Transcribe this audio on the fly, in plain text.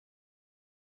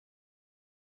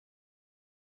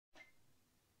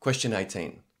Question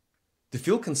 18. The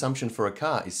fuel consumption for a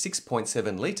car is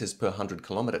 6.7 litres per 100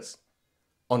 kilometres.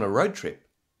 On a road trip,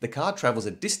 the car travels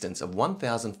a distance of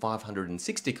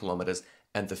 1,560 kilometres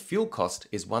and the fuel cost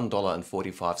is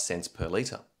 $1.45 per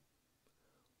litre.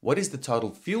 What is the total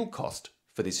fuel cost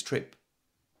for this trip?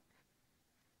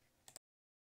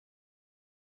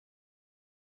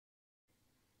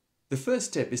 The first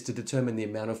step is to determine the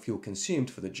amount of fuel consumed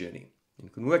for the journey. You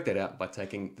can work that out by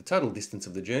taking the total distance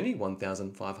of the journey,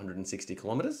 1,560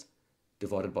 kilometres,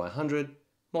 divided by 100,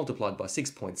 multiplied by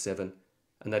 6.7,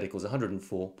 and that equals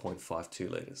 104.52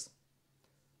 litres.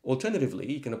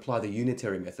 Alternatively, you can apply the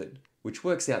unitary method, which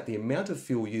works out the amount of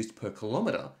fuel used per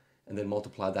kilometre and then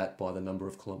multiply that by the number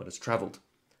of kilometres travelled.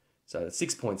 So that's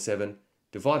 6.7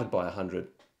 divided by 100,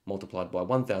 multiplied by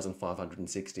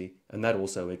 1,560, and that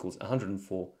also equals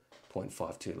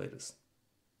 104.52 litres.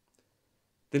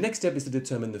 The next step is to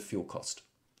determine the fuel cost.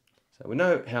 So we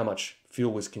know how much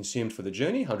fuel was consumed for the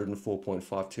journey,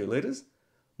 104.52 litres,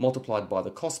 multiplied by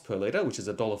the cost per litre, which is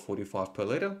 $1.45 per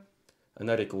litre, and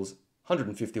that equals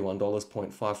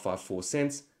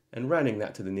 $151.554, and rounding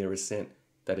that to the nearest cent,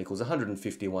 that equals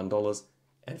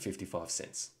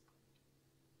 $151.55.